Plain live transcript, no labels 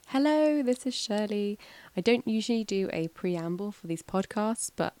Hello, this is Shirley. I don't usually do a preamble for these podcasts,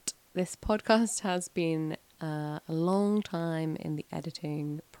 but this podcast has been a long time in the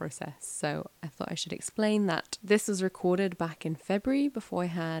editing process, so I thought I should explain that this was recorded back in February before I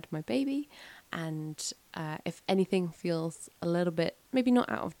had my baby, and if anything feels a little bit, maybe not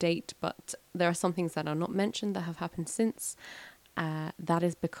out of date, but there are some things that are not mentioned that have happened since. That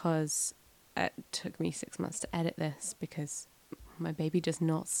is because it took me 6 months to edit this because my baby does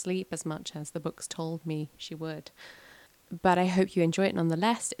not sleep as much as the books told me she would. But I hope you enjoy it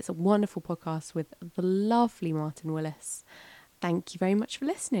nonetheless. It's a wonderful podcast with the lovely Martin Willis. Thank you very much for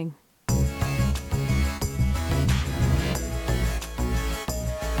listening.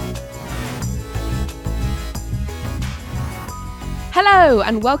 Hello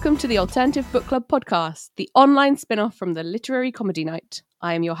and welcome to the Alternative Book Club podcast, the online spin-off from the Literary Comedy Night.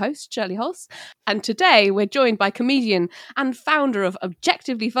 I am your host, Shirley Hulse, and today we're joined by comedian and founder of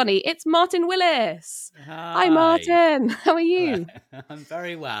Objectively Funny, it's Martin Willis. Hi Martin, how are you? I'm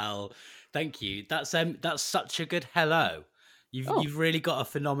very well, thank you. That's such a good hello. You've really got a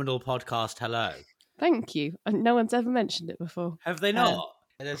phenomenal podcast hello. Thank you. No one's ever mentioned it before. Have they not?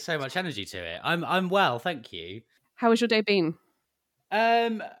 There's so much energy to it. I'm well, thank you. How has your day been?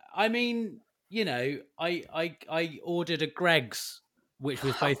 I mean, you know, I ordered a Greggs, which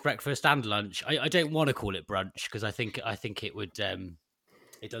was both breakfast and lunch. I don't want to call it brunch because I think it would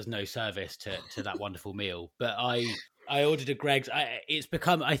it does no service to that wonderful meal. But I ordered a Greggs. It's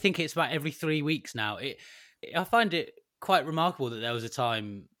become, I think it's about every 3 weeks now. I find it quite remarkable that there was a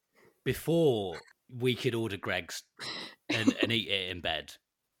time before we could order Greggs and eat it in bed.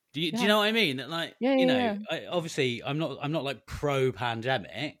 Do you know what I mean? Like, yeah. Obviously, I'm not like pro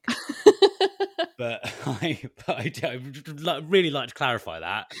pandemic, but I really like to clarify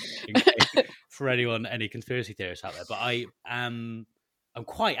that for any conspiracy theorists out there. But I'm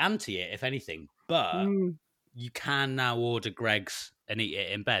quite anti it, if anything. But you can now order Greggs and eat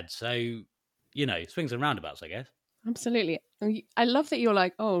it in bed, so swings and roundabouts, I guess. Absolutely. I love that you're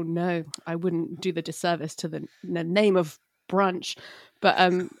like, oh no, I wouldn't do the disservice to the name of brunch.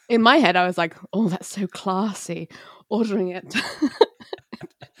 But in my head, I was like, oh, that's so classy, ordering it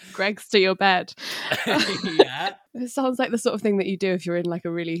Greggs to your bed. Yeah. It sounds like the sort of thing that you do if you're in like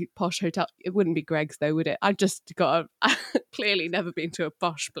a really posh hotel. It wouldn't be Greggs though, would it? I've just clearly never been to a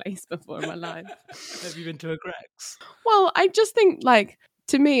posh place before in my life. Have you been to a Greggs? Well, I just think like,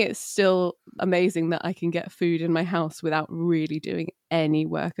 to me, it's still amazing that I can get food in my house without really doing any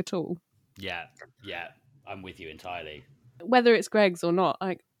work at all. Yeah, I'm with you entirely. Whether it's Greggs or not,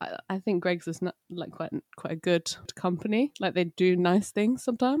 I think Greggs is not like quite a good company. Like they do nice things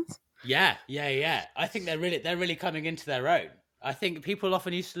sometimes. Yeah. I think they're really coming into their own. I think people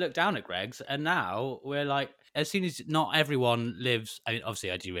often used to look down at Greggs, and now we're like, as soon as not everyone lives. I mean,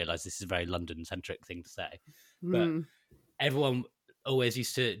 obviously, I do realise this is a very London-centric thing to say, but everyone always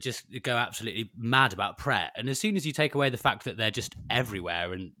used to just go absolutely mad about Pret. And as soon as you take away the fact that they're just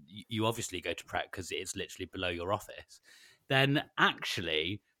everywhere, and you obviously go to Pret because it's literally below your office, then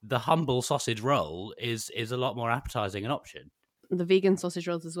actually the humble sausage roll is a lot more appetizing an option. The vegan sausage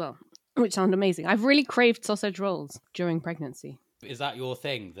rolls as well, which sound amazing. I've really craved sausage rolls during pregnancy. Is that your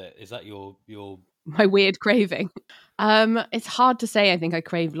thing? Is that your my weird craving? It's hard to say. I think I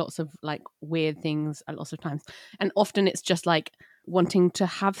crave lots of like weird things at lots of times, and often it's just like wanting to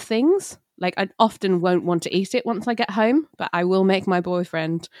have things. Like I often won't want to eat it once I get home, but I will make my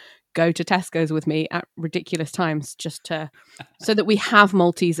boyfriend go to Tesco's with me at ridiculous times just so that we have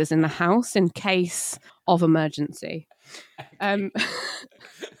Maltesers in the house in case of emergency.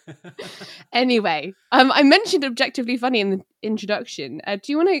 Anyway, I mentioned Objectively Funny in the introduction.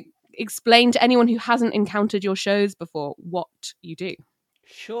 Do you want to explain to anyone who hasn't encountered your shows before what you do?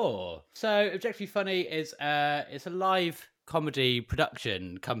 Sure. So Objectively Funny is it's a live comedy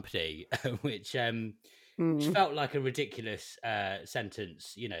production company, which felt like a ridiculous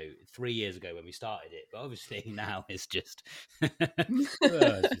sentence, 3 years ago when we started it. But obviously now it's just, it's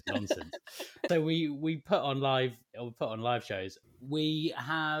just nonsense. So we put on live shows. We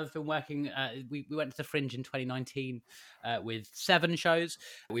have been working. We went to the Fringe in 2019 with 7 shows.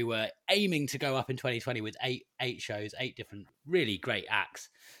 We were aiming to go up in 2020 with eight shows, 8 different really great acts.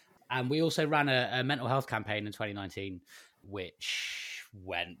 And we also ran a mental health campaign in 2019, which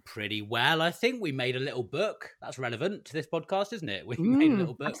went pretty well. I think we made a little book that's relevant to this podcast, isn't it? We made a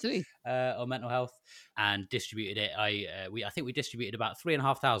little book on mental health and distributed it. I think we distributed about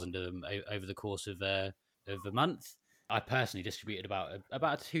 3,500 of them over the course of a month. I personally distributed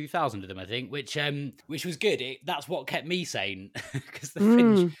about 2,000 of them, I think, which was good. That's what kept me sane because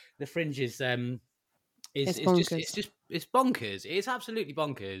the Fringe is It's bonkers. it's bonkers. It's absolutely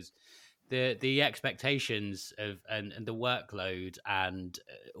bonkers. The expectations of and the workload and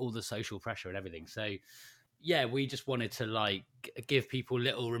all the social pressure and everything. So yeah, we just wanted to like give people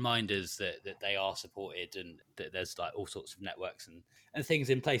little reminders that they are supported and that there's like all sorts of networks and things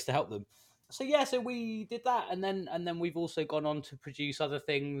in place to help them. So yeah, so we did that, and then we've also gone on to produce other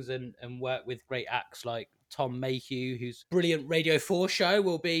things and work with great acts like Tom Mayhew, whose brilliant Radio 4 show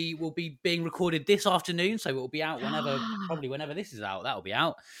will be being recorded this afternoon, so it will be out probably whenever this is out, that'll be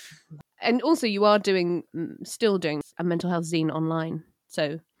out. And also you are still doing a mental health zine online.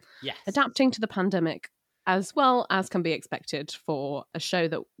 So yes, adapting to the pandemic as well as can be expected for a show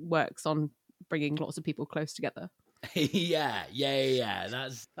that works on bringing lots of people close together. yeah.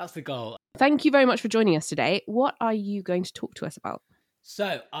 That's the goal. Thank you very much for joining us today. What are you going to talk to us about?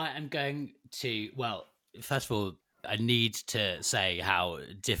 So I am going to, well, first of all, I need to say how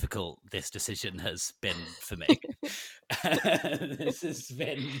difficult this decision has been for me. This has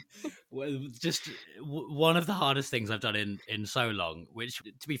been just one of the hardest things I've done in so long, which,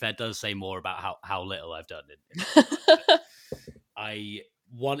 to be fair, does say more about how little I've done. I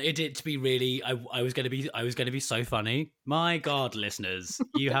wanted it to be really. I was going to be so funny. My God, listeners,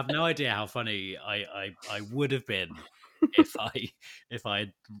 you have no idea how funny I would have been if I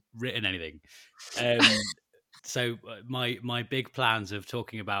had written anything. So my big plans of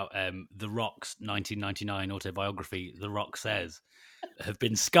talking about The Rock's 1999 autobiography, The Rock Says, have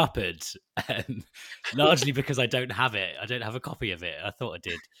been scuppered, largely because I don't have it. I don't have a copy of it. I thought I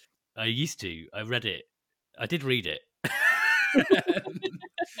did. I used to. I read it. I did read it.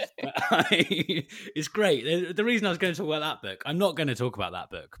 It's great. The reason I was going to talk about that book, I'm not going to talk about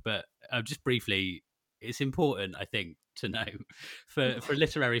that book, but just briefly, it's important, I think, to know for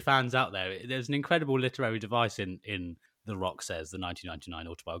literary fans out there. There's an incredible literary device in The Rock Says, the 1999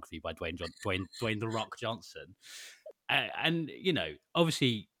 autobiography by Dwayne The Rock Johnson. And you know,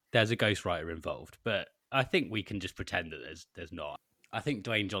 obviously there's a ghostwriter involved, but I think we can just pretend that there's not. I think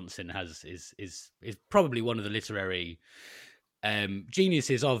Dwayne Johnson is probably one of the literary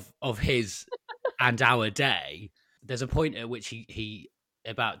geniuses of his and our day. There's a point at which he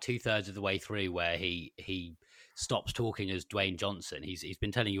about 2/3 of the way through where he stops talking as Dwayne Johnson. He's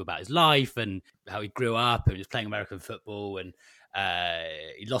been telling you about his life and how he grew up and was playing American football and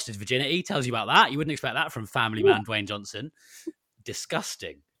he lost his virginity. He tells you about that. You wouldn't expect that from family man Dwayne Johnson.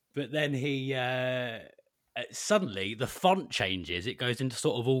 Disgusting. But then he suddenly the font changes. It goes into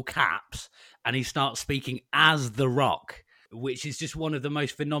sort of all caps and he starts speaking as The Rock, which is just one of the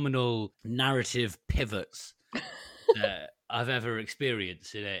most phenomenal narrative pivots I've ever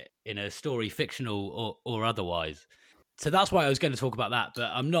experienced in a story, fictional or otherwise. So that's why I was going to talk about that,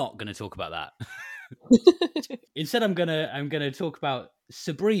 but I'm not going to talk about that. Instead, I'm gonna talk about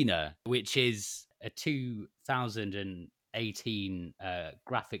Sabrina, which is a 2018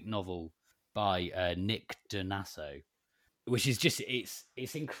 graphic novel by Nick Donasso, which is just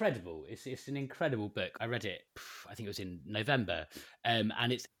it's incredible. It's an incredible book. I read it, I think it was in November, and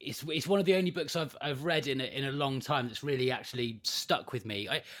it's one of the only books I've read in a long time that's really actually stuck with me.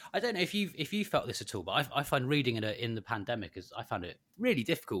 I don't know if you felt this at all, but I find reading in the pandemic, I found it really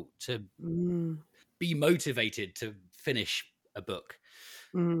difficult to be motivated to finish a book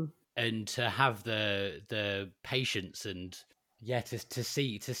and to have the patience and to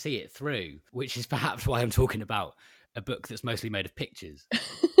see it through, which is perhaps why I'm talking about a book that's mostly made of pictures,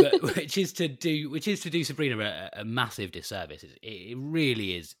 but which is to do Sabrina a massive disservice. It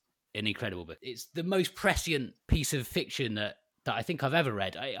really is an incredible book. It's the most prescient piece of fiction that I think I've ever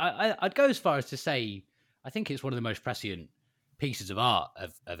read. I'd go as far as to say I think it's one of the most prescient pieces of art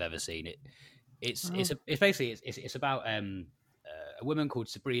I've ever seen. It's basically about a woman called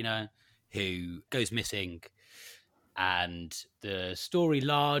Sabrina who goes missing, and the story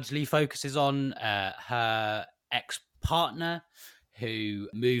largely focuses on her ex-partner who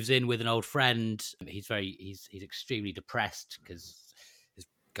moves in with an old friend. He's extremely depressed because his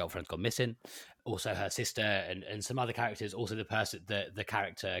girlfriend's gone missing. Also her sister and some other characters. Also the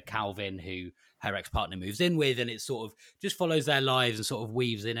character Calvin, who her ex-partner moves in with, and it sort of just follows their lives and sort of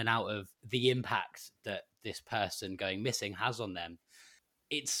weaves in and out of the impact that this person going missing has on them.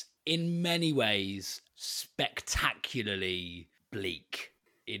 It's in many ways spectacularly bleak.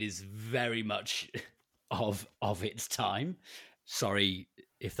 It is very much of its time. Sorry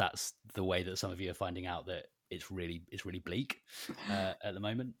if that's the way that some of you are finding out that it's really bleak at the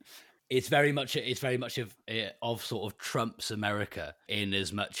moment. It's very much of sort of Trump's America, in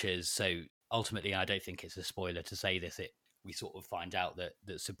as much as, so ultimately I don't think it's a spoiler to say this, we sort of find out that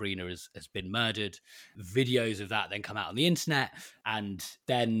Sabrina has been murdered. Videos of that then come out on the internet, and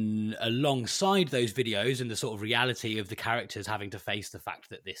then alongside those videos and the sort of reality of the characters having to face the fact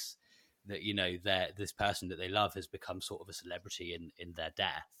that this person that they love has become sort of a celebrity in their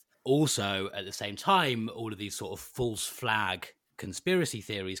death. Also, at the same time, all of these sort of false flag conspiracy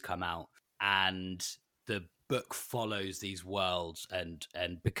theories come out, and the book follows these worlds, and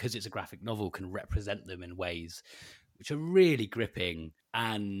because it's a graphic novel, can represent them in ways which are really gripping,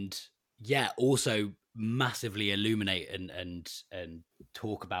 and also massively illuminate and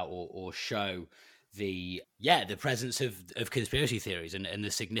talk about or show the presence of conspiracy theories and the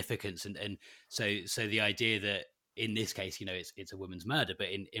significance, and so the idea that in this case, it's a woman's murder, but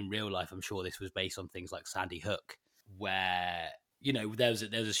in real life, I'm sure this was based on things like Sandy Hook, where there was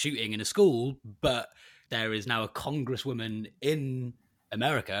a shooting in a school, but there is now a congresswoman in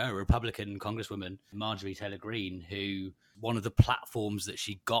America, a Republican congresswoman, Marjorie Taylor Greene, who one of the platforms that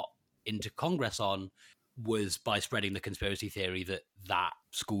she got into Congress on was by spreading the conspiracy theory that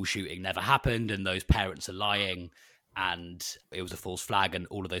school shooting never happened and those parents are lying and it was a false flag and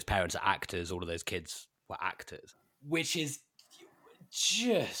all of those parents are actors, all of those kids were actors, which is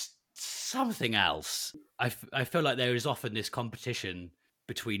just something else. I feel like there is often this competition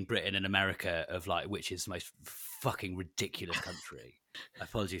between Britain and America of like which is the most fucking ridiculous country.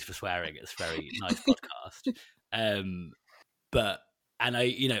 Apologies for swearing, it's a very nice podcast. But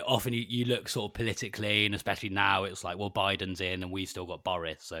often you look sort of politically, and especially now it's like, well, Biden's in and we've still got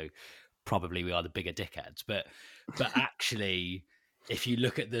Boris, so probably we are the bigger dickheads. But actually, if you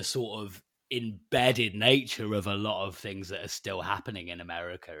look at the sort of embedded nature of a lot of things that are still happening in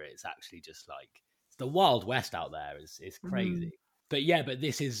America, it's actually just like the Wild West out there is crazy. But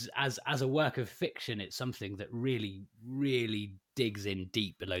this is as a work of fiction, it's something that really, really digs in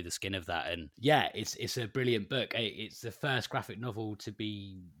deep below the skin of that. And it's a brilliant book. It's the first graphic novel to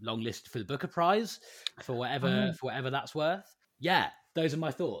be longlisted for the Booker Prize for whatever that's worth. Yeah, those are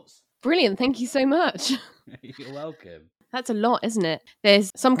my thoughts. Brilliant. Thank you so much. You're welcome. That's a lot, isn't it?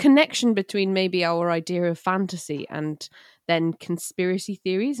 There's some connection between maybe our idea of fantasy and then conspiracy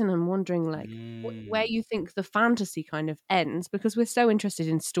theories. And I'm wondering where you think the fantasy kind of ends, because we're so interested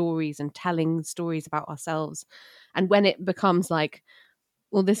in stories and telling stories about ourselves. And when it becomes like,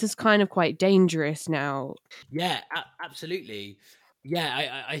 well, this is kind of quite dangerous now. Yeah, absolutely.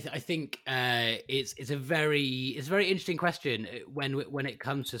 Yeah, I think it's a very interesting question when it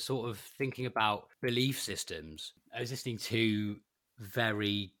comes to sort of thinking about belief systems. I was listening to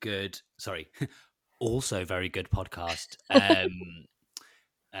also very good podcast,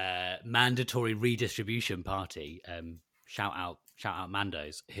 Mandatory Redistribution Party. Shout out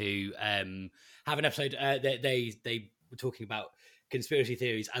Mandos, who have an episode. They were talking about conspiracy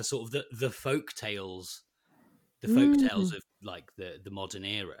theories as sort of the folk tales. The folk tales of like the modern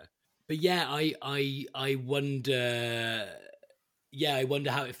era. But I wonder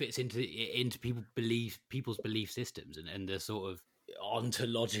how it fits into people's belief systems and the sort of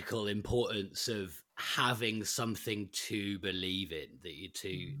ontological importance of having something to believe in,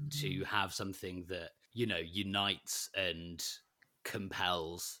 to have something that unites and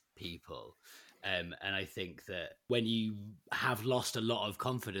compels people. And I think that when you have lost a lot of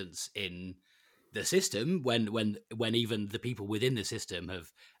confidence in the system, when even the people within the system have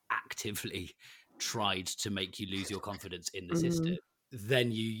actively tried to make you lose your confidence in the system, then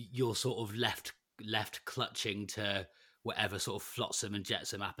you're sort of left clutching to whatever sort of flotsam and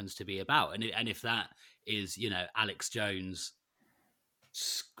jetsam happens to be about. And if that is, Alex Jones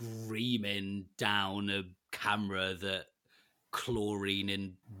screaming down a camera that chlorine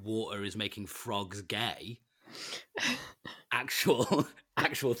in water is making frogs gay, actual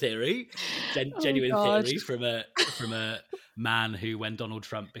theory, genuine theory from a man who, when Donald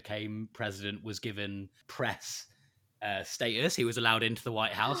Trump became president, was given press status. He was allowed into the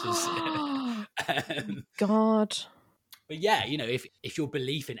White House. God. But if your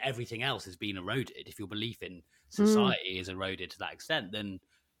belief in everything else has been eroded, if your belief in society is eroded to that extent, then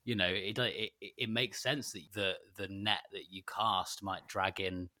it makes sense that the net that you cast might drag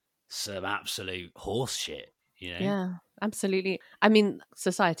in some absolute horse shit. Yeah, absolutely. I mean,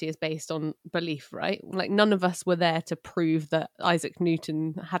 society is based on belief, right? Like, none of us were there to prove that Isaac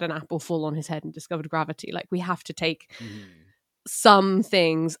Newton had an apple fall on his head and discovered gravity. Like, we have to take some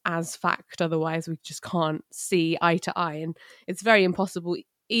things as fact, otherwise we just can't see eye to eye. And it's very impossible,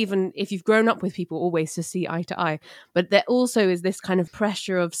 even if you've grown up with people, always to see eye to eye. But there also is this kind of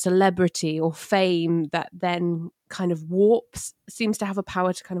pressure of celebrity or fame that then kind of seems to have a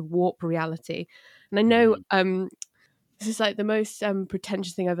power to kind of warp reality. And I know This is like the most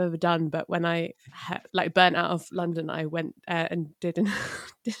pretentious thing I've ever done. But when I burnt out of London, I went and did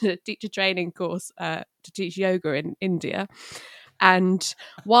a teacher training course to teach yoga in India. And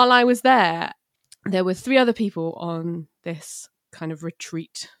while I was there were 3 other people on this kind of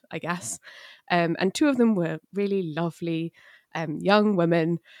retreat, I guess. And 2 of them were really lovely young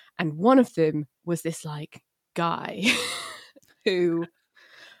women. And one of them was this like guy who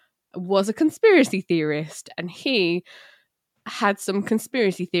was a conspiracy theorist. And he had some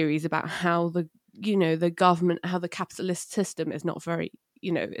conspiracy theories about how the government, how the capitalist system is not very,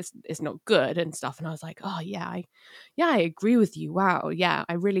 it's not good and stuff. And I was like, oh yeah, I agree with you. Wow, yeah,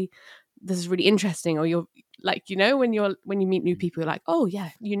 this is really interesting. Or you're like, when you meet new people, you're like, oh yeah,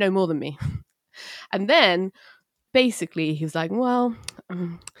 you know more than me. And then basically he was like, well,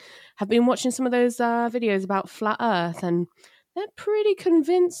 I've been watching some of those videos about flat Earth, and they're pretty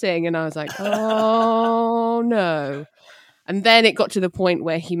convincing. And I was like, oh no. And then it got to the point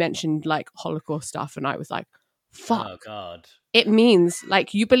where he mentioned like Holocaust stuff, and I was like, fuck. Oh God. It means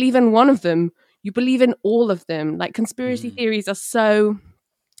like you believe in one of them, you believe in all of them. Like conspiracy theories are so,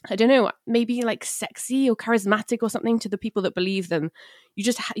 I don't know, maybe like sexy or charismatic or something to the people that believe them. You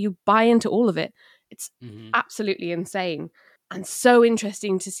just you buy into all of it. It's absolutely insane, and so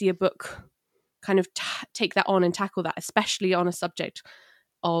interesting to see a book kind of take that on and tackle that, especially on a subject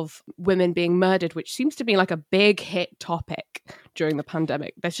of women being murdered, which seems to be like a big hit topic during the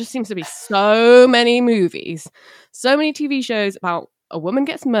pandemic. There just seems to be so many movies, so many TV shows about a woman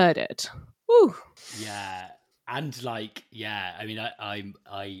gets murdered. Woo. Yeah. And like, yeah, I mean,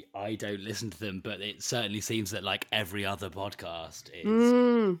 I don't listen to them, but it certainly seems that like every other podcast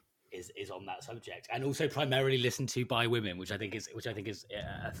is on that subject, and also primarily listened to by women, which I think is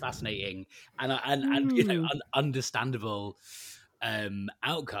a fascinating and understandable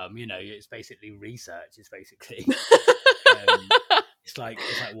outcome. It's basically research. It's basically it's like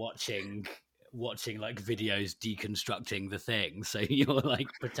watching like videos deconstructing the thing, so you're like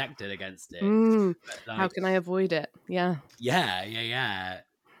protected against it. Like, how can I avoid it? Yeah.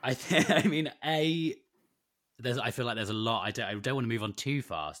 I mean, I feel like there's a lot. I don't want to move on too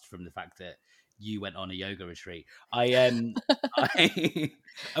fast from the fact that you went on a yoga retreat. I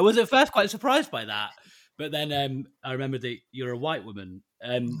was at first quite surprised by that, but then I remember that you're a white woman.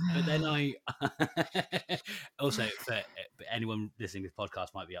 But then I also, for anyone listening to this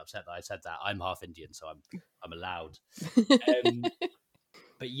podcast might be upset that I said that. I'm half Indian, so I'm allowed.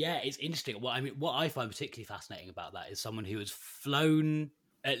 But yeah, it's interesting. What I find particularly fascinating about that is someone who has flown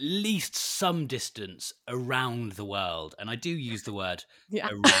at least some distance around the world, and I do use the word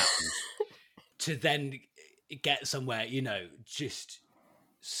around, to then get somewhere, just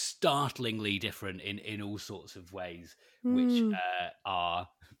startlingly different in all sorts of ways, which are,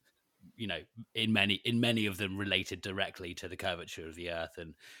 in many of them related directly to the curvature of the Earth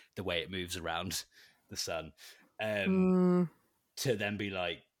and the way it moves around the sun. To then be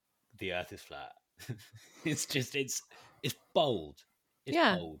like, the Earth is flat. It's bold. It's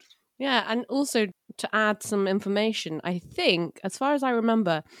bold. Yeah, and also to add some information, I think, as far as I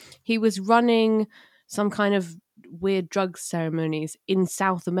remember, he was running some kind of weird drug ceremonies in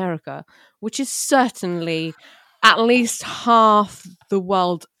South America, which is certainly at least half the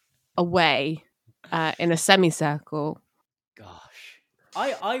world away in a semicircle. Gosh.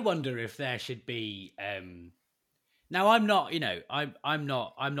 I wonder if there should be now I'm not, I'm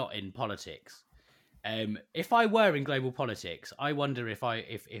not in politics. If I were in global politics, I wonder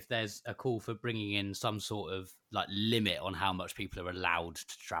if there's a call for bringing in some sort of like limit on how much people are allowed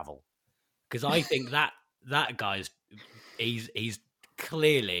to travel, because I think that guy's he's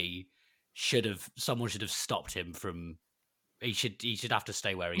clearly someone should have stopped him from. He should have to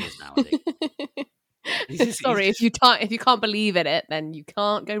stay where he is now, I think. If you can't believe in it, then you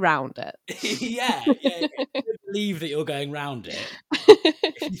can't go round it. yeah. You believe that you're going round it.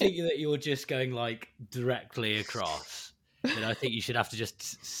 If you think that you're just going like directly across, then I think you should have to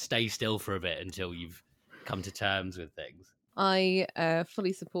just stay still for a bit until you've come to terms with things. I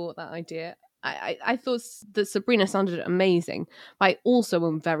fully support that idea. I thought that Sabrina sounded amazing, but I also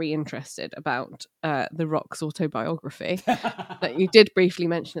am very interested about The Rock's autobiography that you did briefly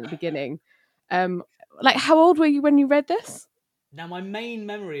mention at the beginning. Like, how old were you when you read this? Now, my main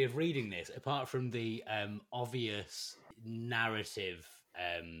memory of reading this, apart from the obvious narrative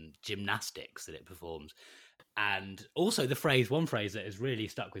gymnastics that it performs, and also one phrase that has really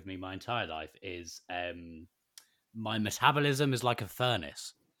stuck with me my entire life is my metabolism is like a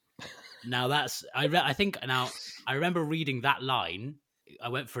furnace. Now I remember reading that line. I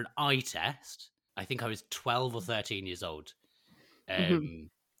went for an eye test. I think I was 12 or 13 years old.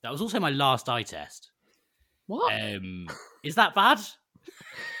 That was also my last eye test. What? Is that bad?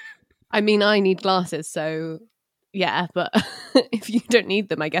 I mean, I need glasses, so yeah, but if you don't need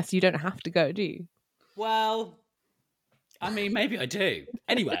them, I guess you don't have to go, do you? Well, I mean, maybe I do.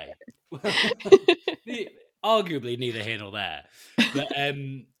 Anyway, arguably neither here nor there. But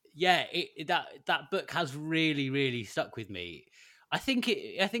yeah, that book has really, really stuck with me. I think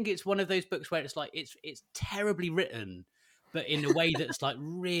it's one of those books where it's like it's terribly written, but in a way that's like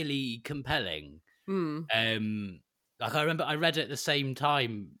really compelling. Like I remember I read it at the same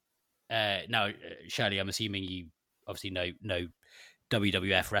time. Now, Shirley, I'm assuming you obviously know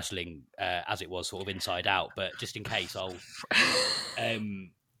WWF wrestling as it was sort of inside out, but just in case, I'll.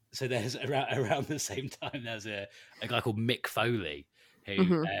 So there's around the same time there's a guy called Mick Foley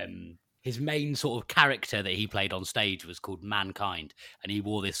who his main sort of character that he played on stage was called Mankind, and he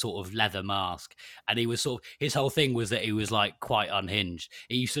wore this sort of leather mask, and he was sort of his whole thing was that he was like quite unhinged.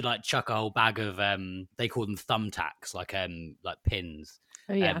 He used to like chuck a whole bag of they call them thumbtacks, like pins.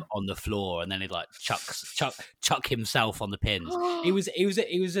 Oh, yeah. On the floor, and then he'd like chuck himself on the pins. He was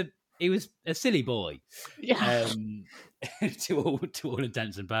a silly boy, Yeah. to all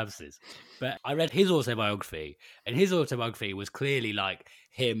intents and purposes. But I read his autobiography, and his autobiography was clearly like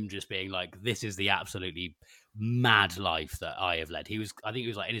him just being like, "This is the absolutely mad life that I have led." I think he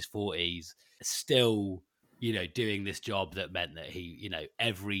was like in his 40s, still, doing this job that meant that he,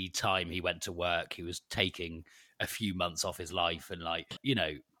 every time he went to work, he was taking a few months off his life, and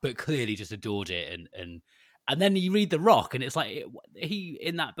but clearly just adored it. And then you read The Rock, and it's like he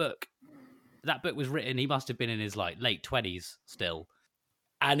in that book was written, he must have been in his like late 20s still,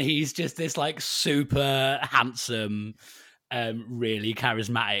 and he's just this like super handsome, really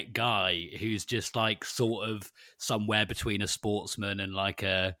charismatic guy who's just like sort of somewhere between a sportsman and like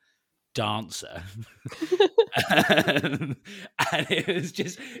a dancer. And it's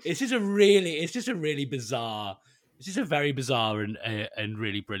just a very bizarre and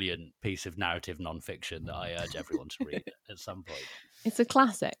really brilliant piece of narrative nonfiction that I urge everyone to read at some point. It's a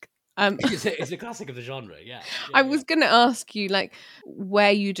classic. It's a classic of the genre, yeah. I was going to ask you like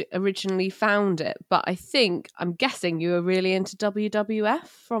where you'd originally found it, but I'm guessing you were really into WWF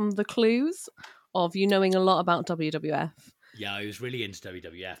from the clues of you knowing a lot about WWF. Yeah, I was really into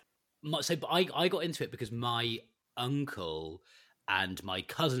WWF. But I got into it because my uncle and my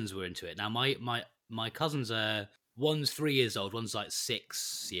cousins were into it. Now my cousins are, one's 3 years old, one's like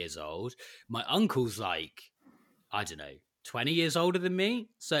 6 years old. My uncle's like, I don't know, 20 years older than me,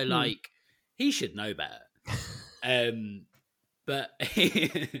 so like he should know better. But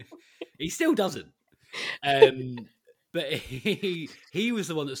he still doesn't. But he was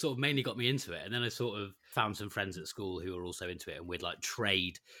the one that sort of mainly got me into it, and then I sort of found some friends at school who were also into it, and we'd like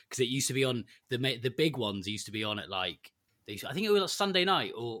trade, because it used to be on the big ones used to be on at like I think it was like Sunday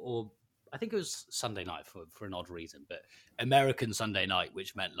night, or I think it was Sunday night for an odd reason, but American Sunday night,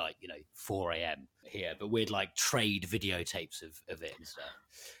 which meant like 4 a.m. here, but we'd like trade videotapes of it and stuff.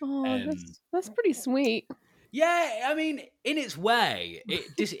 Oh, that's pretty sweet. Yeah, I mean, in its way,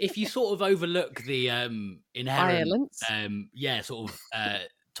 if you sort of overlook the inherent violence, sort of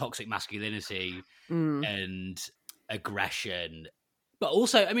toxic masculinity and aggression, but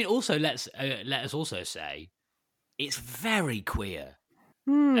also, I mean, also let us also say it's very queer.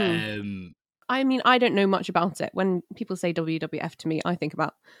 I mean, I don't know much about it. When people say WWF to me, I think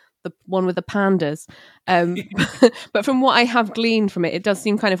about the one with the pandas. But from what I have gleaned from it, it does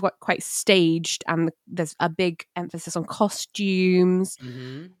seem kind of quite staged, and there's a big emphasis on costumes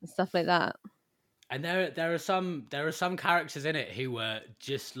and stuff like that. And there are some characters in it who were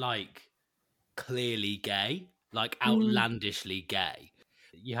just like clearly gay, like outlandishly gay.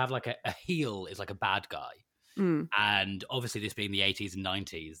 You have like a heel is like a bad guy. And obviously this being the 80s and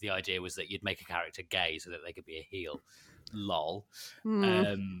 90s, the idea was that you'd make a character gay so that they could be a heel. Lol.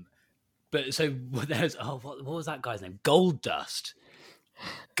 But so there's what was that guy's name? Goldust.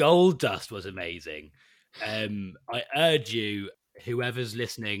 Goldust was amazing. I urge you, whoever's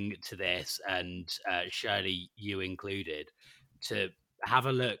listening to this, and Shirley, you included, to have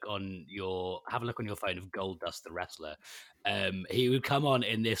a look on your phone of Goldust the wrestler. He would come on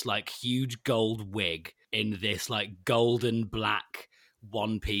in this like huge gold wig, in this like golden black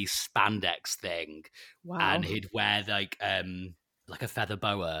one-piece spandex thing. Wow. And he'd wear like a feather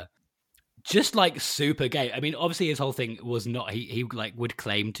boa, just like super gay. I mean, obviously his whole thing was not, he like would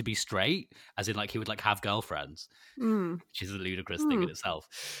claim to be straight, as in like he would like have girlfriends, which is a ludicrous thing in itself.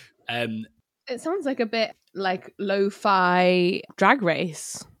 It sounds like a bit like lo-fi Drag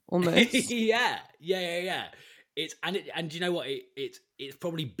Race almost. yeah. It's and you know what? It's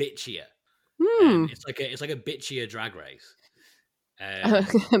probably bitchier. It's like a bitchier Drag Race.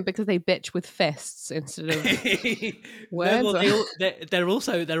 Because they bitch with fists instead of words. No, well,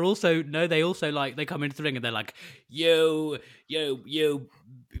 they also like they come into the ring and they're like, yo,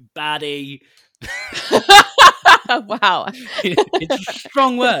 baddie. Wow, it's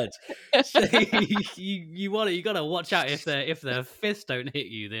strong words. So you gotta watch out if the fists don't hit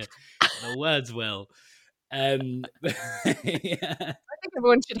you, the words will. Yeah. I think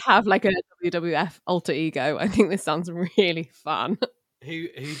everyone should have like a WWF alter ego. I think this sounds really fun. Who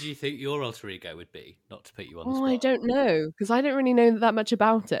do you think your alter ego would be? Not to put you on the spot. I don't know, because I don't really know that much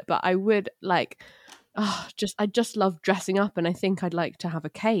about it, but I would like, I just love dressing up, and I think I'd like to have a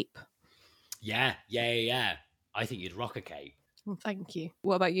cape. Yeah. I think you'd rock a cape. Well, thank you.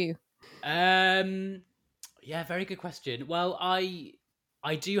 What about you? Yeah, very good question. Well, I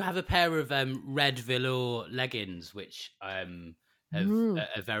do have a pair of red velour leggings, which are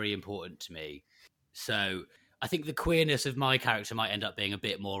very important to me. So I think the queerness of my character might end up being a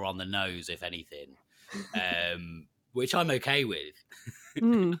bit more on the nose, if anything, which I'm okay with.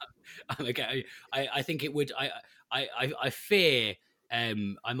 I'm okay. I think it would. I fear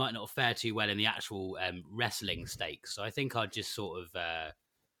I might not fare too well in the actual wrestling stakes. So I think I'd just sort of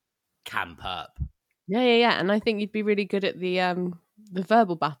camp up. Yeah. And I think you'd be really good at the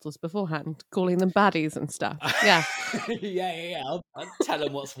verbal battles beforehand, calling them baddies and stuff. Yeah. yeah. I'll tell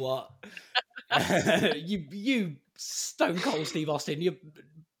them what's what. You Stone Cold Steve Austin, you're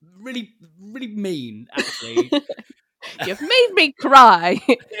really, really mean, actually. You've made me cry.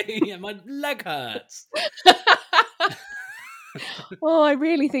 Yeah, my leg hurts. Oh, I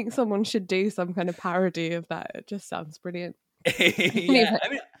really think someone should do some kind of parody of that. It just sounds brilliant. Yeah, I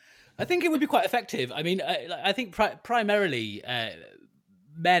mean, I think it would be quite effective. I mean, I think primarily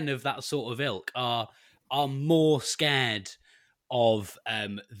men of that sort of ilk are more scared of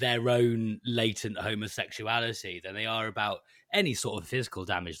their own latent homosexuality than they are about any sort of physical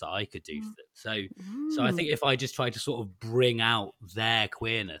damage that I could do for them. So I think if I just tried to sort of bring out their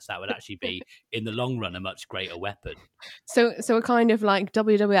queerness, that would actually be, in the long run, a much greater weapon. So a kind of like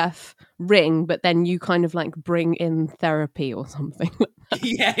WWF ring, but then you kind of like bring in therapy or something.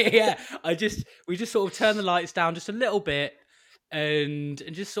 Yeah. We just sort of turn the lights down just a little bit, and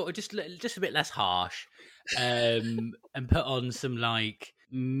just sort of just a bit less harsh, and put on some like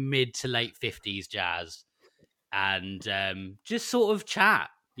mid to late 50s jazz, and just sort of chat,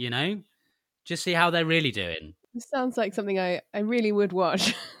 just see how they're really doing. This sounds like something I really would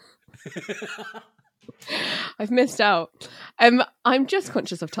watch. I've missed out. I'm just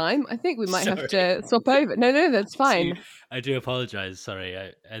conscious of time. I think we might have to swap over. No, that's fine. I do apologise. Sorry,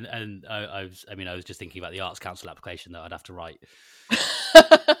 I was just thinking about the Arts Council application that I'd have to write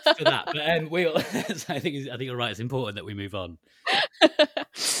for that. But I think you're right. It's important that we move on.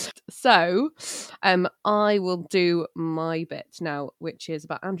 So, I will do my bit now, which is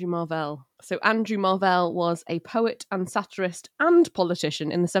about Andrew Marvell. So Andrew Marvell was a poet and satirist and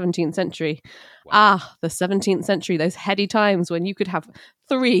politician in the 17th century. Wow. The 17th century, those heady times when you could have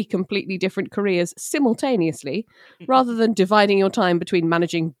 3 completely different careers simultaneously, rather than dividing your time between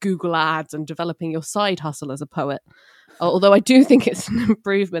managing Google ads and developing your side hustle as a poet. Although I do think it's an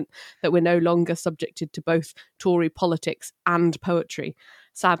improvement that we're no longer subjected to both Tory politics and poetry.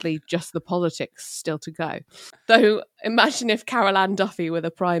 Sadly, just the politics still to go. Though, imagine if Carol Ann Duffy were the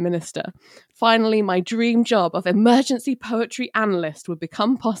Prime Minister. Finally, my dream job of emergency poetry analyst would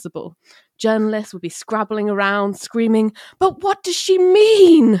become possible. Journalists would be scrabbling around, screaming, "But what does she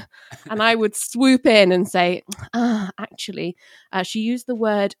mean?" And I would swoop in and say, actually, she used the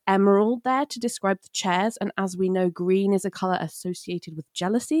word emerald there to describe the chairs. And as we know, green is a colour associated with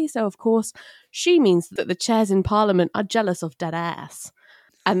jealousy. So, of course, she means that the chairs in Parliament are jealous of dead ass.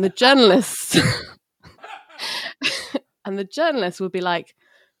 And the journalists would be like,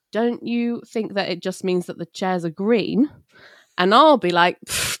 "Don't you think that it just means that the chairs are green?" And I'll be like,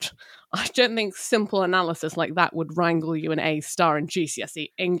 "I don't think simple analysis like that would wrangle you an A star in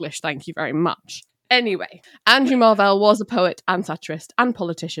GCSE English, thank you very much." Anyway, Andrew Marvell was a poet and satirist and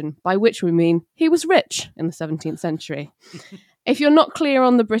politician, by which we mean he was rich in the 17th century. If you're not clear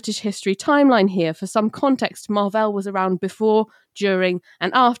on the British history timeline here, for some context, Marvell was around before, during,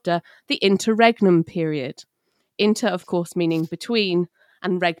 and after the interregnum period. Inter, of course, meaning between,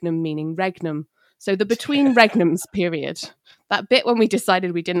 and regnum meaning regnum. So the between regnums period. That bit when we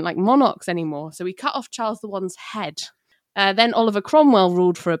decided we didn't like monarchs anymore, so we cut off Charles I's head. Then Oliver Cromwell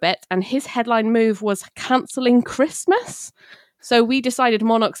ruled for a bit, and his headline move was cancelling Christmas. So we decided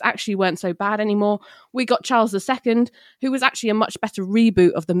monarchs actually weren't so bad anymore. We got Charles II, who was actually a much better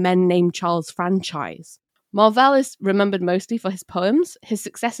reboot of the Men Named Charles franchise. Marvell is remembered mostly for his poems. His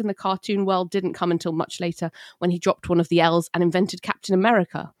success in the cartoon world didn't come until much later when he dropped one of the L's and invented Captain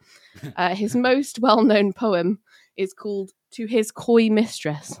America. His most well-known poem is called To His Coy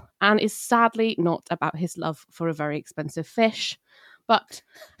Mistress and is sadly not about his love for a very expensive fish. But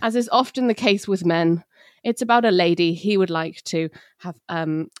as is often the case with men, it's about a lady he would like to have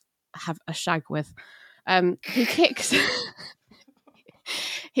a shag with. He kicks...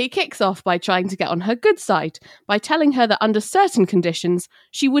 He kicks off by trying to get on her good side, by telling her that under certain conditions,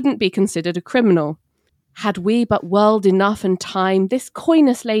 she wouldn't be considered a criminal. Had we but whirled enough and time, this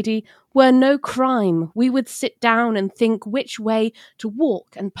coyness lady were no crime. We would sit down and think which way to walk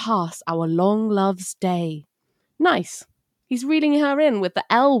and pass our long love's day. Nice. He's reeling her in with the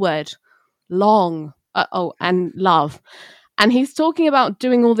L word. Long. And love. And he's talking about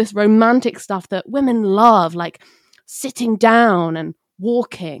doing all this romantic stuff that women love, like sitting down and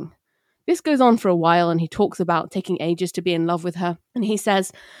walking. This goes on for a while, and he talks about taking ages to be in love with her. And he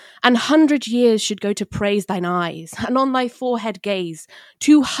says, 100 years should go to praise thine eyes, and on thy forehead gaze,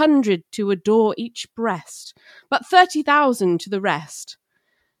 200 to adore each breast, but 30,000 to the rest.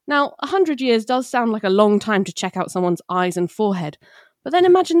 Now, 100 years does sound like a long time to check out someone's eyes and forehead, but then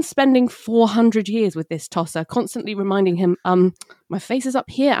imagine spending 400 years with this tosser, constantly reminding him, my face is up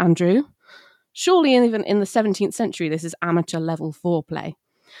here, Andrew. Surely even in the 17th century, this is amateur level foreplay.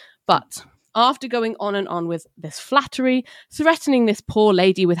 But after going on and on with this flattery, threatening this poor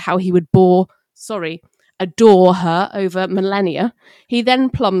lady with how he would adore her over millennia, he then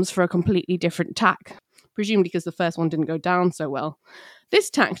plumbs for a completely different tack, presumably because the first one didn't go down so well. This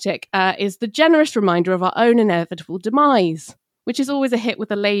tactic is the generous reminder of our own inevitable demise, which is always a hit with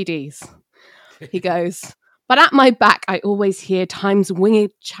the ladies. He goes... But at my back I always hear time's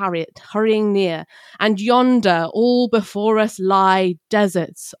winged chariot hurrying near, and yonder all before us lie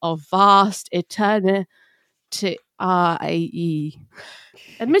deserts of vast eternity.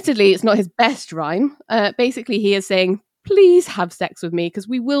 Admittedly, it's not his best rhyme. Basically, he is saying, please have sex with me, because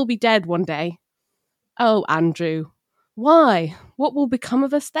we will be dead one day. Oh, Andrew, why? What will become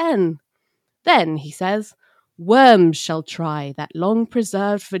of us then? Then, he says, worms shall try that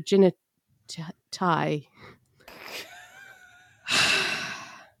long-preserved virginity.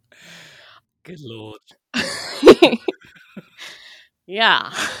 Good Lord.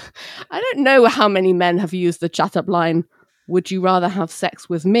 Yeah. I don't know how many men have used the chat-up line, would you rather have sex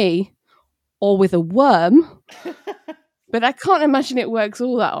with me or with a worm? But I can't imagine it works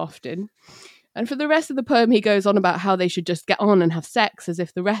all that often. And for the rest of the poem, he goes on about how they should just get on and have sex, as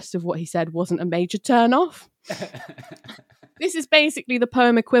if the rest of what he said wasn't a major turn-off. This is basically the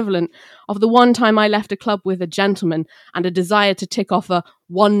poem equivalent of the one time I left a club with a gentleman and a desire to tick off a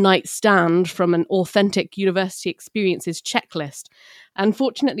one-night stand from an authentic university experiences checklist.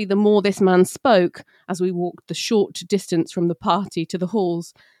 Unfortunately, the more this man spoke, as we walked the short distance from the party to the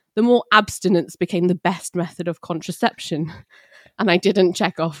halls, the more abstinence became the best method of contraception. And I didn't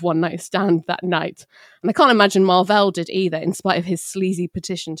check off one-night stand that night. And I can't imagine Marvell did either, in spite of his sleazy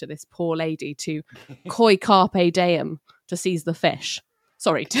petition to this poor lady to coy carpe diem, to seize the fish.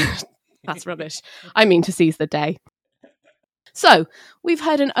 Sorry, that's rubbish. I mean to seize the day. So, we've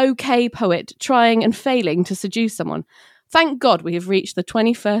heard an okay poet trying and failing to seduce someone. Thank God we have reached the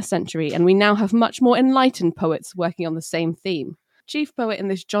 21st century and we now have much more enlightened poets working on the same theme. Chief poet in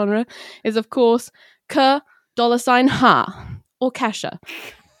this genre is, of course, K$ha, or Kesha,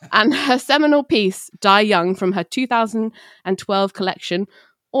 and her seminal piece, Die Young, from her 2012 collection,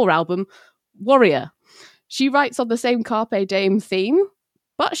 or album, Warrior. She writes on the same Carpe Diem theme,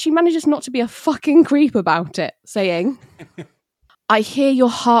 but she manages not to be a fucking creep about it, saying, I hear your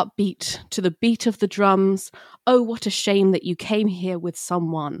heart beat to the beat of the drums. Oh, what a shame that you came here with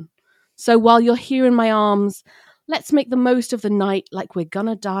someone. So while you're here in my arms, let's make the most of the night like we're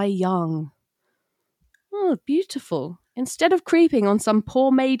gonna die young. Oh, beautiful. Instead of creeping on some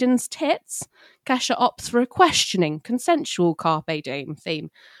poor maiden's tits, Kesha opts for a questioning, consensual Carpe Diem theme.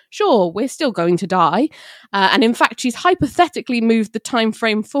 Sure, we're still going to die, and in fact she's hypothetically moved the time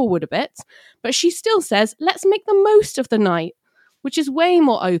frame forward a bit, but she still says, let's make the most of the night, which is way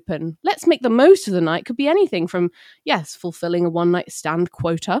more open. Let's make the most of the night could be anything from, yes, fulfilling a one-night stand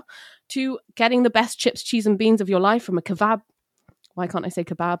quota, to getting the best chips, cheese and beans of your life from a kebab. Why can't I say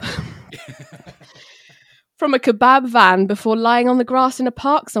kebab? From a kebab van before lying on the grass in a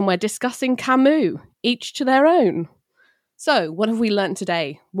park somewhere discussing Camus, each to their own. So, what have we learnt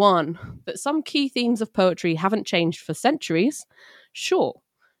today? 1, that some key themes of poetry haven't changed for centuries. Sure.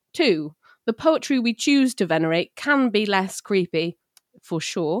 2, the poetry we choose to venerate can be less creepy, for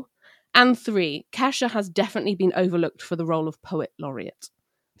sure. And 3, Kesha has definitely been overlooked for the role of poet laureate.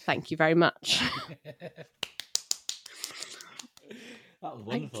 Thank you very much. That was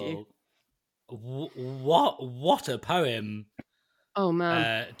Thank wonderful. What a poem! Oh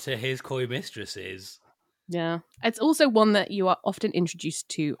man, to his coy mistresses. yeah. It's also one that you are often introduced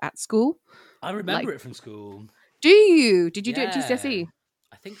to at school. I remember it from school. Do you? Did you do it at Yeah. GCSE?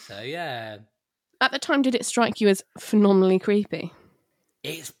 I think so. Yeah. At the time, did it strike you as phenomenally creepy?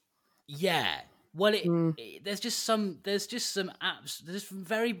 It's Well, there's just some apps. There's some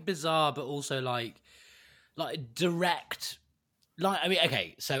very bizarre, but also like direct. Like, I mean,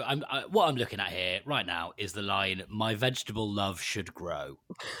 okay. So what I'm looking at here right now is the line, "My vegetable love should grow."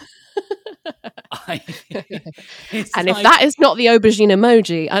 And if that is not the aubergine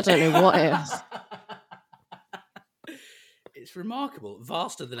emoji, I don't know what is. It's remarkable.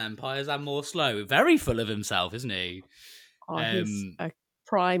 Vaster than empires and more slow. Very full of himself, isn't he? Oh, he's a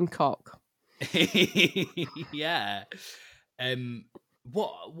prime cock. Yeah.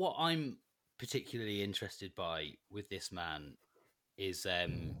 What I'm particularly interested by with this man is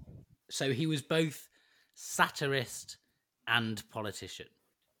so he was both satirist and politician.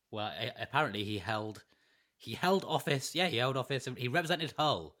 Well, apparently he held office. Yeah, he held office. He represented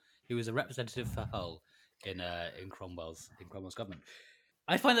Hull. He was a representative for Hull in Cromwell's government.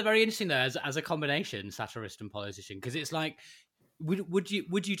 I find that very interesting though, as a combination, satirist and politician, because it's like, would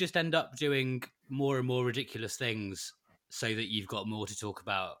you just end up doing more and more ridiculous things so that you've got more to talk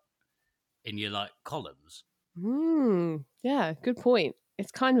about in your like columns? Yeah, good point.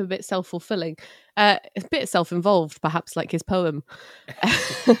 It's kind of a bit self-fulfilling. It's a bit self-involved, perhaps, like his poem.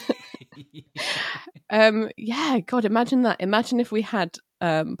 Yeah, God, imagine that. Imagine if we had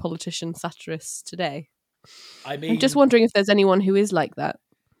politician satirists today. I mean, I'm just wondering if there's anyone who is like that.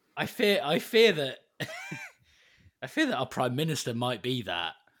 I fear that I fear that our prime minister might be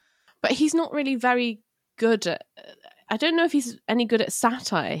that. But he's not really very good at. I don't know if he's any good at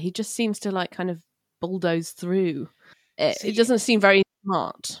satire. He just seems to like kind of bulldoze through. It doesn't seem very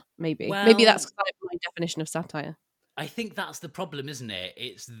smart. Maybe that's kind of my definition of satire. I think that's the problem, isn't it?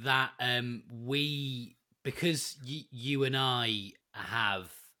 It's that because you and I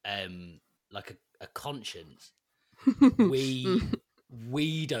have like a conscience,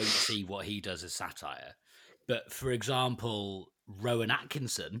 we don't see what he does as satire. But for example, Rowan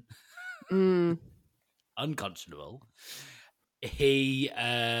Atkinson, unconscionable. He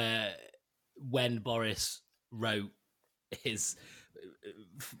when Boris wrote his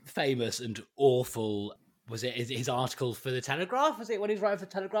famous and awful, was it his article for the Telegraph? Was it when he was writing for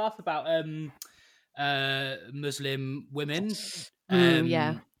the Telegraph about Muslim women?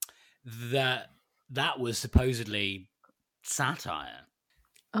 Yeah, that was supposedly satire.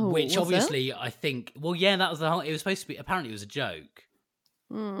 Oh, which obviously it? I think, well, yeah, that was the whole. It was supposed to be. Apparently, it was a joke.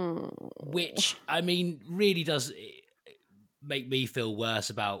 Which I mean, really does make me feel worse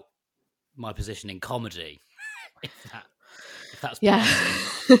about my position in comedy. if that's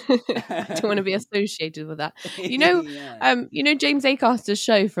I don't want to be associated with that. You know, James Acaster's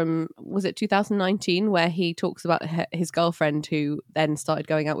show from, was it 2019, where he talks about his girlfriend who then started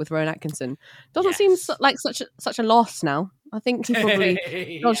going out with Rowan Atkinson. Doesn't seem like such a loss now. I think he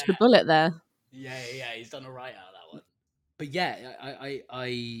probably dodged the bullet there. Yeah, he's done all right out of that one. But yeah,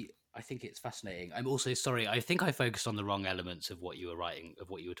 I think it's fascinating. I'm also sorry. I think I focused on the wrong elements of what you were writing, of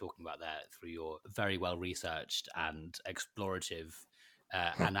what you were talking about there, through your very well researched and explorative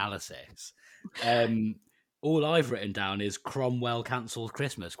analysis. All I've written down is Cromwell cancelled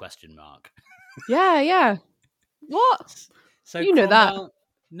Christmas ? Yeah. What? So you know that?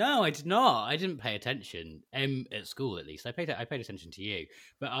 No, I did not. I didn't pay attention. At school, at least, I paid attention to you.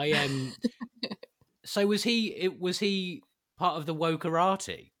 But I So was he part of the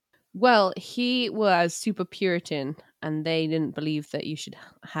wokerati? Well, he was super Puritan, and they didn't believe that you should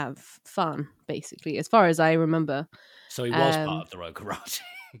have fun, basically, as far as I remember. So he was part of the wokerati.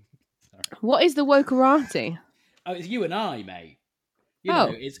 What is the wokerati? Oh, it's you and I, mate. You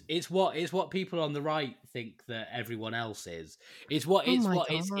know, it's what people on the right think that everyone else is. It's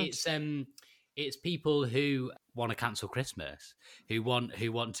people who want to cancel Christmas, who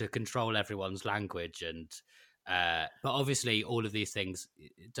want to control everyone's language, and but obviously all of these things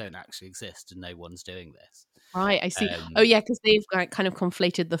don't actually exist, and no one's doing this. Right, I see. Because they've kind of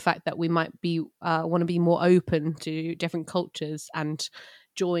conflated the fact that we might be want to be more open to different cultures and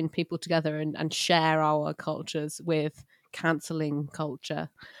join people together and share our cultures with cancelling culture.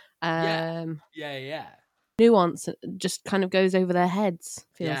 Nuance just kind of goes over their heads,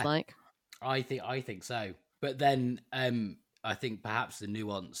 feels like. I think so. But then I think perhaps the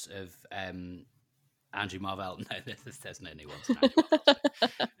nuance of Andrew Marvell. No, there's no nuance in Andrew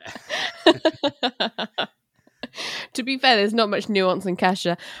Marvell. To be fair, there's not much nuance in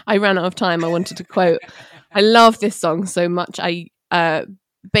Kesha. I ran out of time. I wanted to quote. I love this song so much.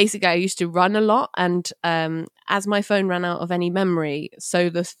 Basically, I used to run a lot, and as my phone ran out of any memory, so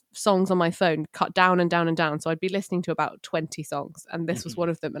the songs on my phone cut down and down and down. So I'd be listening to about 20 songs, and this was one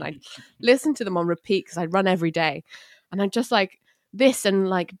of them. And I'd listen to them on repeat because I'd run every day. And I'm just like, this and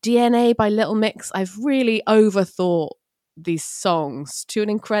like DNA by Little Mix, I've really overthought these songs to an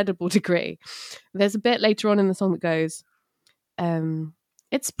incredible degree. There's a bit later on in the song that goes,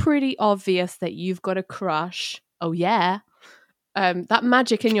 it's pretty obvious that you've got a crush. Oh, yeah. That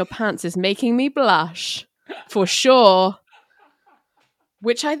magic in your pants is making me blush, for sure.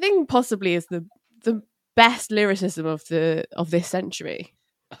 Which I think possibly is the best lyricism of this century.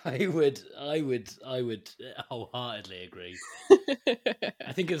 I would wholeheartedly agree.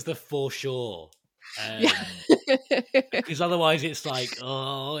 I think it's the for sure. Because otherwise it's like,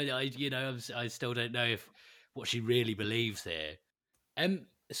 I still don't know if what she really believes here.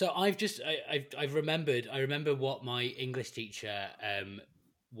 So I remember what my English teacher,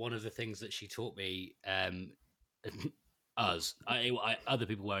 one of the things that she taught me, other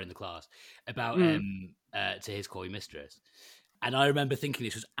people were in the class, about To His Coy Mistress. And I remember thinking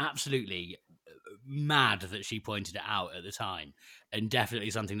this was absolutely mad that she pointed it out at the time, and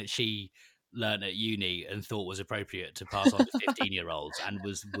definitely something that she learned at uni and thought was appropriate to pass on to 15-year-olds, and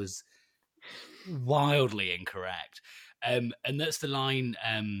was wildly incorrect. And that's the line,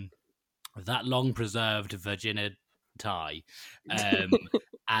 that long preserved virginity,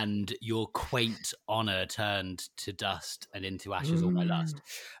 and your quaint honour turned to dust and into ashes all my lust.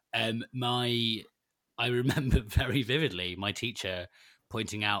 I remember very vividly my teacher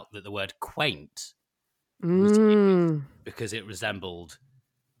pointing out that the word quaint was used because it resembled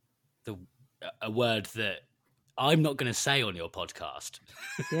a word that I'm not going to say on your podcast.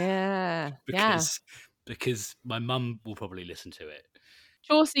 Yeah. because my mum will probably listen to it.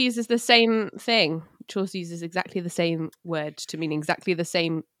 Chaucer uses the same thing. Chaucer uses exactly the same word to mean exactly the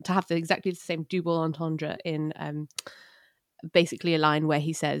same, to have exactly the same double entendre in basically a line where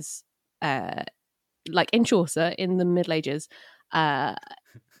he says, like in Chaucer in the Middle Ages,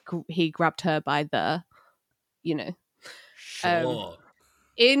 he grabbed her by the, Sure.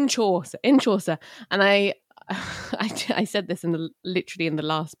 In Chaucer, and I said this literally in the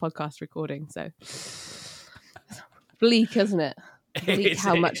last podcast recording, so bleak, isn't it? Bleak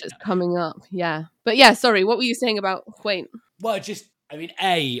how much it's coming up. Yeah, but yeah, sorry, what were you saying about quaint? Well,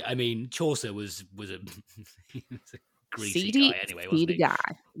 Chaucer was a greasy seedy guy anyway, wasn't he? Guy.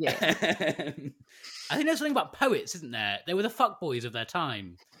 Yeah. I think there's something about poets, isn't there? They were the fuckboys of their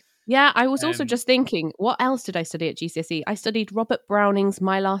time. Yeah, I was also just thinking, what else did I study at GCSE? I studied Robert Browning's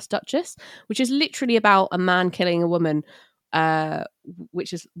My Last Duchess, which is literally about a man killing a woman,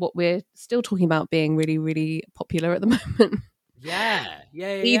 which is what we're still talking about being really, really popular at the moment. Yeah.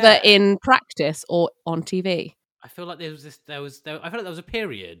 Either in practice or on TV. I feel like there was a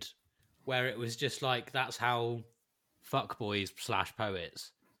period where it was just like, that's how fuckboys /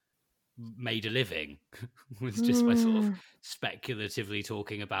 poets made a living, was just by sort of speculatively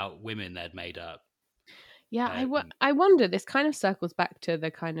talking about women they'd made up. Yeah, I wonder, this kind of circles back to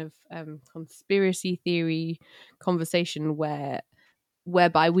the kind of conspiracy theory conversation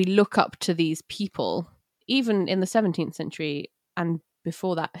whereby we look up to these people, even in the 17th century and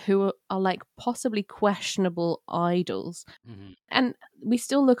before that, who are like possibly questionable idols. Mm-hmm. And we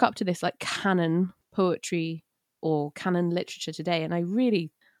still look up to this like canon poetry or canon literature today. And I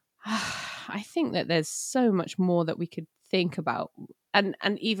think that there's so much more that we could think about. And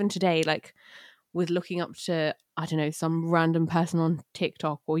even today, like with looking up to, I don't know, some random person on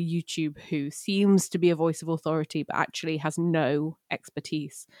TikTok or YouTube who seems to be a voice of authority, but actually has no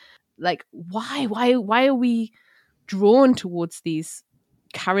expertise. Like, why are we drawn towards these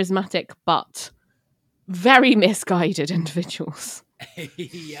charismatic but very misguided individuals?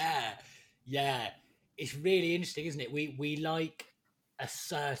 Yeah. It's really interesting, isn't it? We like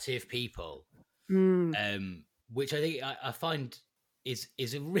assertive people, which I think I find is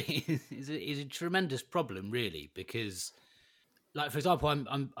a tremendous problem, really, because, like, for example,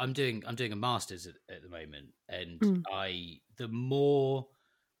 I'm doing a master's at the moment, and the more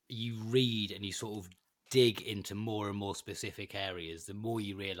you read and you sort of dig into more and more specific areas, the more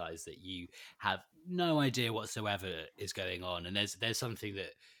you realize that you have no idea whatsoever is going on. And there's something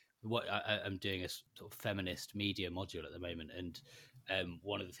that I'm doing a sort of feminist media module at the moment, and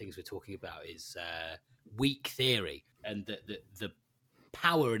one of the things we're talking about is weak theory, and the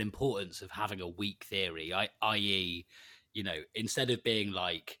power and importance of having a weak theory, i.e., instead of being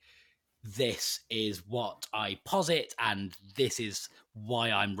like, this is what I posit and this is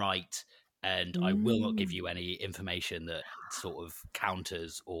why I'm right, and I will not give you any information that sort of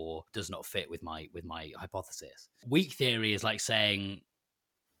counters or does not fit with my hypothesis. Weak theory is like saying,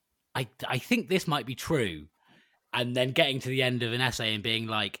 I think this might be true, and then getting to the end of an essay and being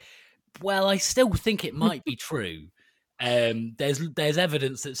like, well, I still think it might be true. There's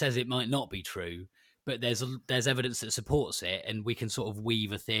evidence that says it might not be true, but there's evidence that supports it, and we can sort of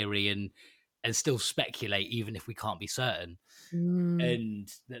weave a theory and still speculate even if we can't be certain. And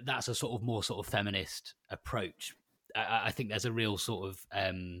that's a sort of more sort of feminist approach. I think there's a real sort of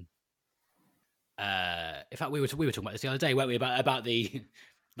in fact we were talking about this the other day, weren't we, about the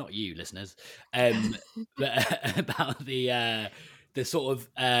not you listeners, but about the sort of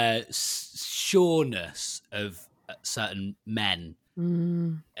sureness of certain men,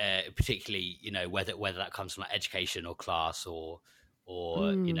 particularly, you know, whether that comes from like education or class or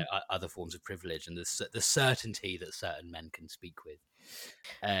you know, other forms of privilege, and the certainty that certain men can speak with.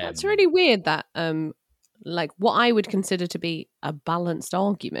 That's really weird that like what I would consider to be a balanced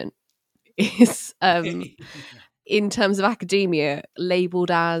argument is in terms of academia labeled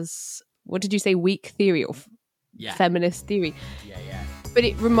as, what did you say, weak theory or feminist theory? Yeah. But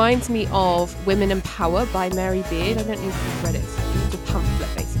it reminds me of Women in Power by Mary Beard. I don't know if you've read it. It's a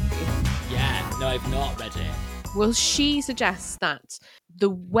pamphlet, basically. Yeah, no, I've not read it. Well, she suggests that the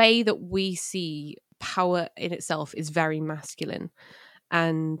way that we see power in itself is very masculine,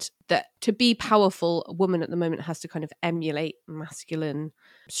 and that to be powerful, a woman at the moment has to kind of emulate masculine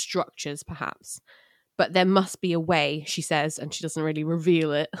structures, perhaps. But there must be a way, she says, and she doesn't really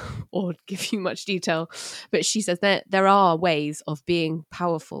reveal it or give you much detail, but she says that there are ways of being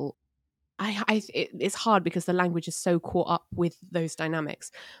powerful. It's hard because the language is so caught up with those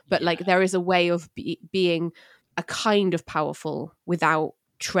dynamics. But like there is a way of being a kind of powerful without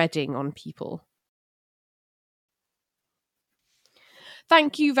treading on people.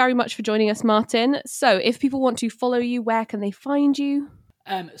 Thank you very much for joining us, Martin. So if people want to follow you, where can they find you?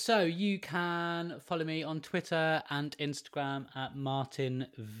 So you can follow me on Twitter and Instagram at Martin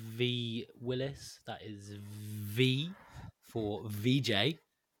V Willis. That is V for VJ.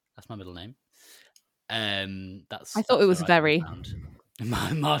 That's my middle name. I thought it was very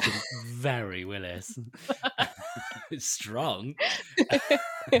Martin Very Willis. It's strong.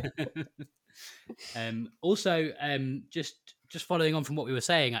 Also, just following on from what we were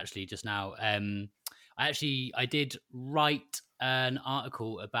saying actually just now, I did write an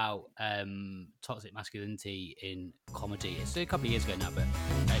article about toxic masculinity in comedy. It's a couple of years ago now, but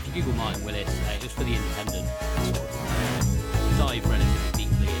if you Google Martin Willis, it was for The Independent, sort of dive relatively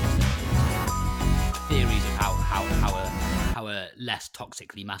deeply into theories of how a less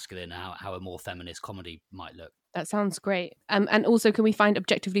toxically masculine, how a more feminist comedy might look. That sounds great. And also, can we find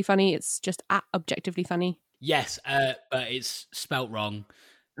Objectively Funny? It's just at Objectively Funny. Yes, but it's spelt wrong.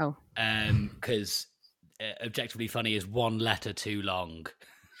 Oh. Because Objectively Funny is one letter too long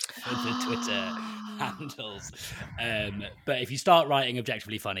for the Twitter handles. But if you start writing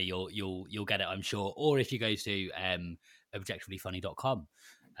Objectively Funny, you'll get it, I'm sure. Or if you go to objectivelyfunny.com,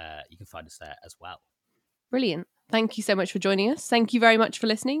 you can find us there as well. Brilliant. Thank you so much for joining us. Thank you very much for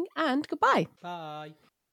listening, and goodbye. Bye.